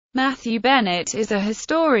Matthew Bennett is a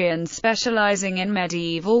historian specializing in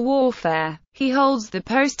medieval warfare. He holds the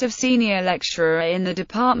post of senior lecturer in the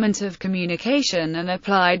Department of Communication and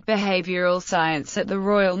Applied Behavioral Science at the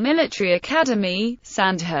Royal Military Academy,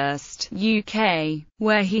 Sandhurst, UK,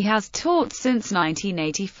 where he has taught since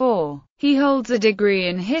 1984. He holds a degree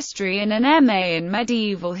in history and an MA in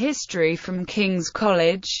medieval history from King's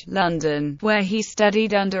College, London, where he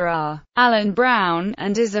studied under R. Alan Brown,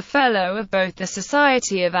 and is a Fellow of both the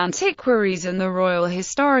Society of Antiquaries and the Royal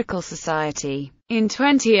Historical Society. In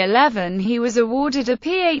 2011 he was awarded a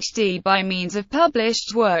PhD by means of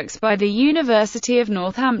published works by the University of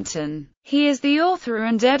Northampton. He is the author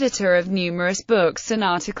and editor of numerous books and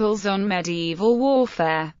articles on medieval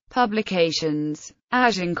warfare. Publications: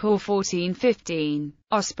 Agincourt 1415,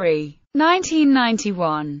 Osprey,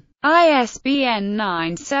 1991. ISBN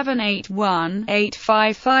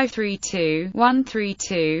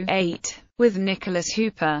 978-1-85532-132-8. With Nicholas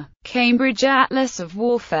Hooper, Cambridge Atlas of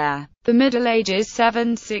Warfare, The Middle Ages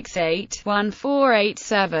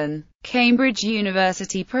 768-1487, Cambridge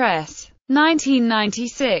University Press,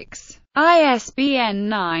 1996. ISBN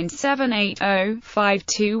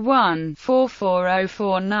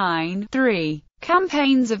 978-0-521-44049-3.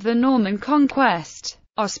 Campaigns of the Norman Conquest,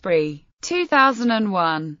 Osprey,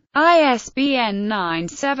 2001. ISBN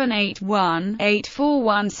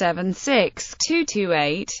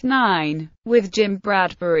 978-1-84176-228-9. With Jim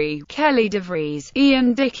Bradbury, Kelly DeVries,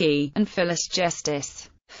 Ian Dickey, and Phyllis Justice.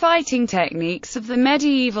 Fighting Techniques of the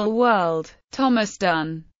Medieval World, Thomas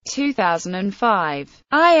Dunn, 2005.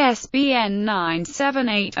 ISBN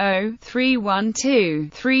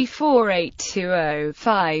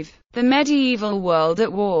 978-0-312-34820-5. The Medieval World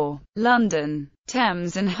at War, London,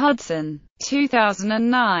 Thames and Hudson,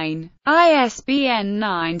 2009. ISBN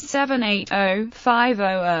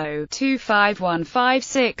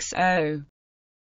 978-0-500-25156-0.